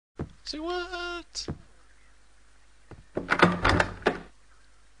Say what?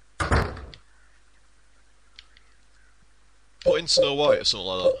 Put in Snow White or something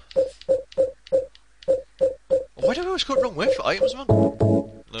like that. Why do I always go the wrong way for items, man?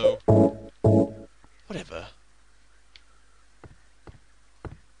 No. Whatever.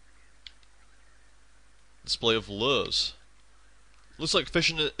 Display of lures. Looks like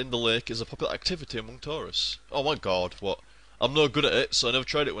fishing in the lake is a popular activity among tourists. Oh my god, what? I'm no good at it, so I never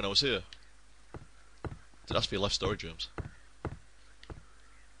tried it when I was here. Did ask for your life story, James.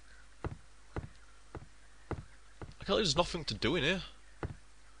 I can't believe there's nothing to do in here.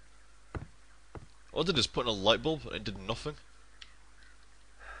 All I did is put in a light bulb and it did nothing.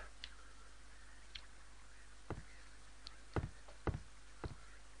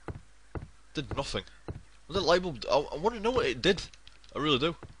 Did nothing. That light bulb, I want to know what it did. I really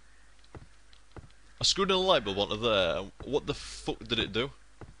do. I screwed in a light bulb onto there, and what the fuck did it do?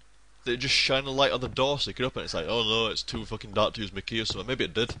 Did it just shine a light on the door so you could open it? It's like, oh no, it's too fucking dark to use my key or something. Maybe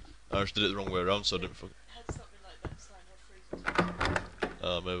it did. I just did it the wrong way around, so I didn't fucking... Had something like that sign or freeze.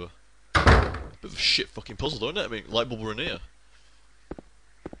 Oh, maybe. Bit of a shit fucking puzzle, though, isn't it? I mean, light bulb were in here.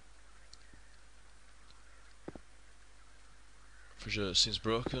 Fridge seems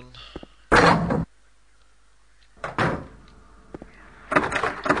broken.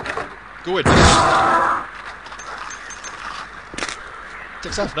 Go in.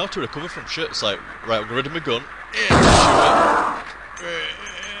 Takes half an hour to recover from shit. It's like, right, I'm ready with my gun.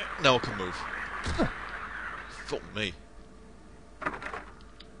 Now I can move. Fuck me.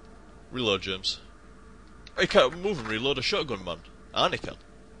 Reload, James. You can't move and reload a shotgun, man. And he can.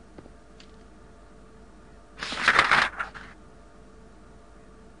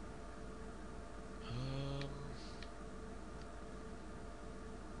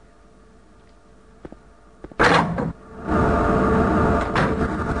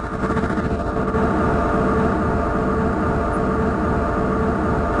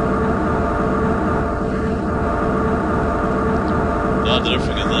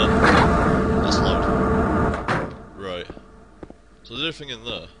 Everything in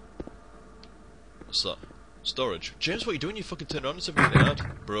there. What's that? Storage. James, what are you doing? You fucking turn around and see everything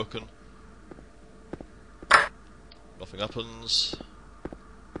hard. Broken. Nothing happens.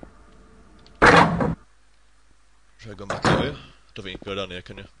 Try going back out here. Don't think you can go down here,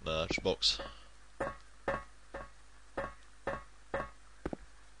 can you? Nah, just box.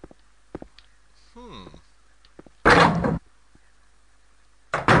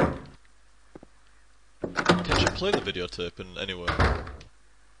 Can you play the videotape in anywhere?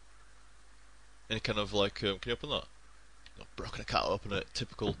 Any kind of like, can you open that? No, broken, I can't open it.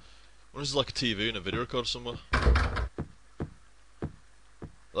 Typical. What is it, like a TV and a video recorder somewhere?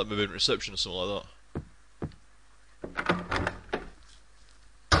 Like maybe in reception or something like that.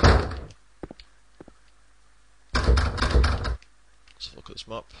 Let's have a look at this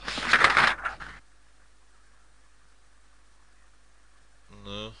map.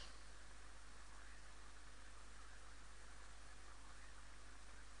 No.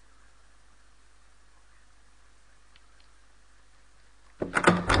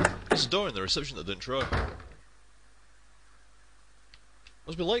 There's a door in the reception that didn't try.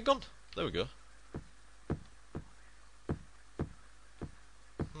 Was my light gone? There we go.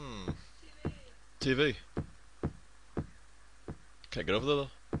 TV. Can't get over there though.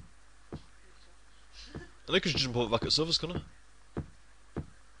 I think I should jump over back at Sofas, can I?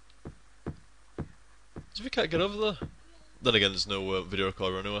 So if you can't get over there, then again there's no video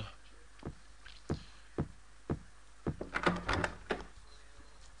recorder anywhere.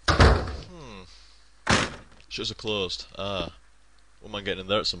 Shutters are closed. Ah. Wouldn't mind getting in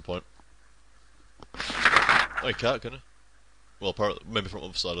there at some point. Oh, you can't, can you? Well, apparently, maybe from the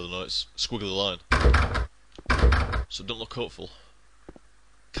other side of the night. It's a squiggly line. So don't look hopeful.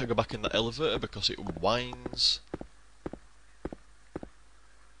 Can't go back in that elevator because it whines.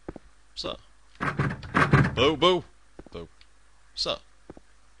 What's that? Boo, boo! Boo. What's that?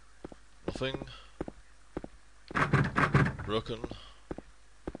 Nothing. Broken.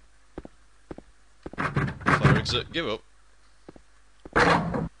 Fire exit. Give up.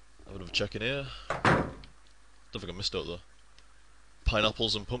 Have another check in here. Don't think I missed out though.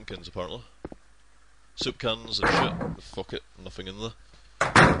 Pineapples and pumpkins apparently. Soup cans and shit. Fuck it. Nothing in there.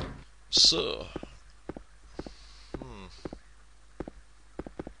 So.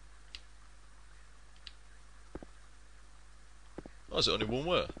 Oh, is it only one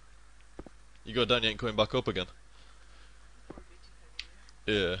way? You go down, you ain't coming back up again.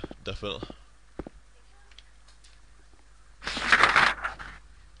 Yeah, definitely.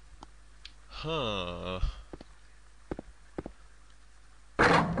 Huh.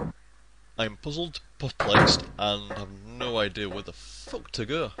 I'm puzzled, perplexed, and have no idea where the fuck to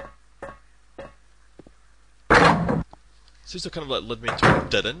go. Seems to kind of like led me into a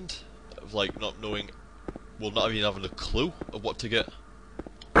dead end of like not knowing, well, not even having a clue of what to get.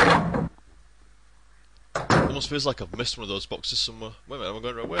 Almost feels like I've missed one of those boxes somewhere. Wait a minute, am I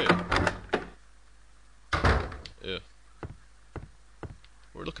going the right way? Yeah.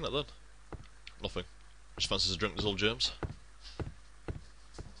 What are we looking at then? Nothing. Just fancies a drink, there's old James.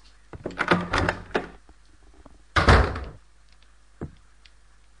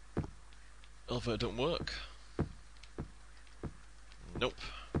 Elevator don't work. Nope.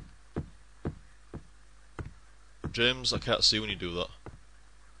 James, I can't see when you do that.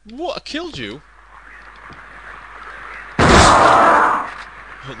 What? I killed you?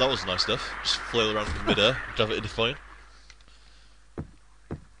 That was a nice death. Just flail around in mid-air, gravity defying.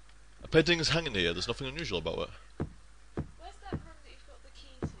 A painting is hanging here, there's nothing unusual about it. Where's that room that you've got the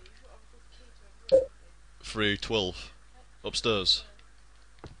key to? You've got a key to a room. 312. Upstairs.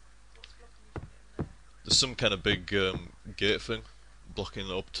 What's blocking you from getting there? There's some kind of big gate thing blocking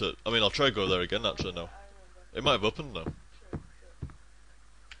it up to... I mean, I'll try to go there again actually now. I remember. It might have opened now. True,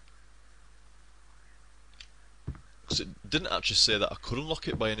 but Because it didn't actually say that I could unlock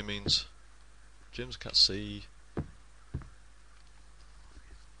it by any means. James, I can't see.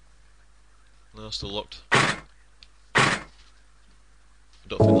 No, still locked. I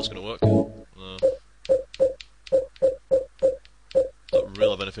don't think that's going to work. No. Don't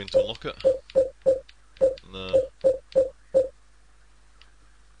really have anything to unlock it. No.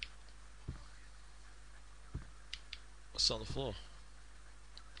 What's that on the floor?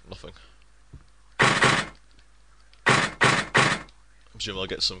 Nothing. I'm assuming I'll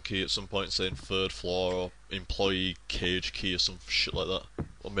get some key at some point saying third floor or employee cage key or some shit like that.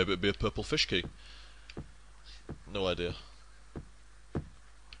 Or maybe it'd be a purple fish key. No idea.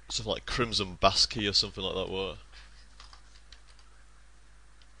 Something like crimson bass key or something like that. What?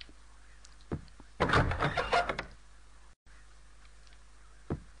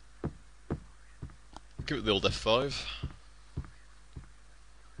 Give it the old F5.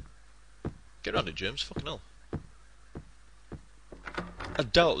 Get around it, James. Fucking hell. I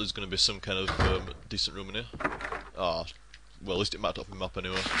doubt there's going to be some kind of decent room in here. Ah, well, at least it marked off my map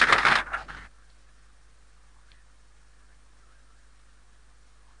anyway.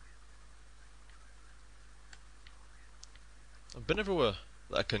 I've been everywhere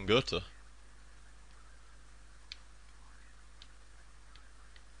that I can go to. I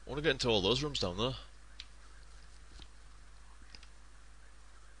want to get into all those rooms down there.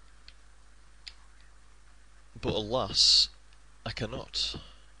 But alas, I cannot.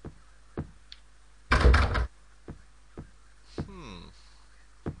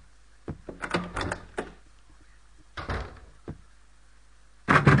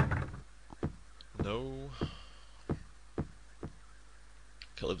 No.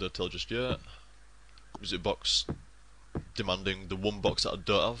 Can't leave the hotel just yet. Music box demanding the one box that I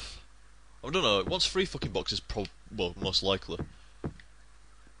don't have. I don't know, it wants 3 fucking boxes, well, most likely.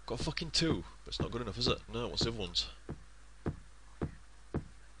 Got fucking 2, but it's not good enough, is it? No, what's the other ones?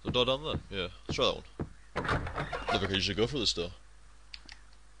 The door down there? Yeah, let's try that one. Look like I usually go for this door.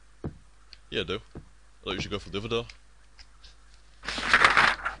 Yeah, I do. I thought you should go for the other door.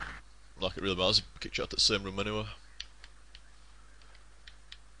 Like it really matters, kick you out to the same room anyway.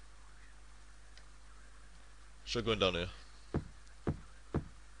 Should I go down here?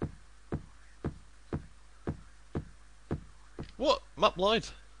 What? Map lied?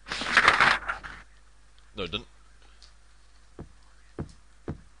 No, it didn't.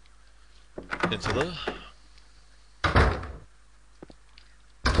 Into there.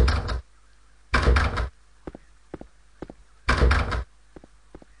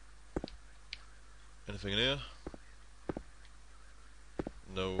 Anything in here?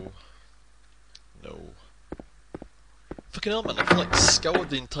 No. No. Fucking hell, man, I've like scoured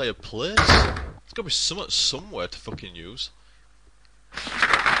the entire place. There's gotta be something somewhere to fucking use.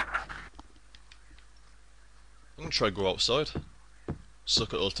 I'm gonna try to go outside.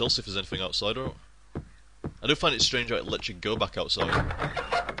 Suck at the hotel, see if there's anything outside or... I do find it strange how it lets you go back outside.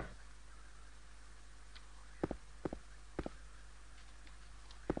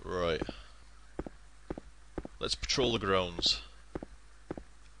 Right. Let's patrol the grounds.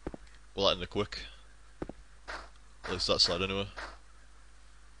 Well, that in a quick. At least that side anyway.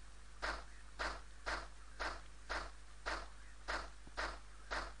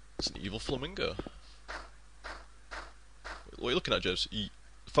 It's an evil flamingo. What are you looking at, James?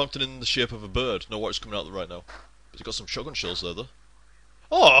 Fountain in the shape of a bird. No water's coming out of it right now. But you've got some shotgun shells there, though.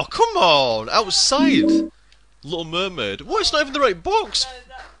 Oh, come on! Outside! Little Mermaid. What? It's not even the right box! no,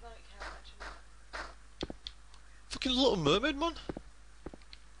 that might count actually. Fucking Little Mermaid, man.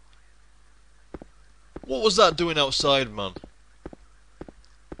 What was that doing outside, man?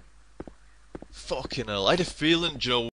 Fucking hell. I had a feeling Joe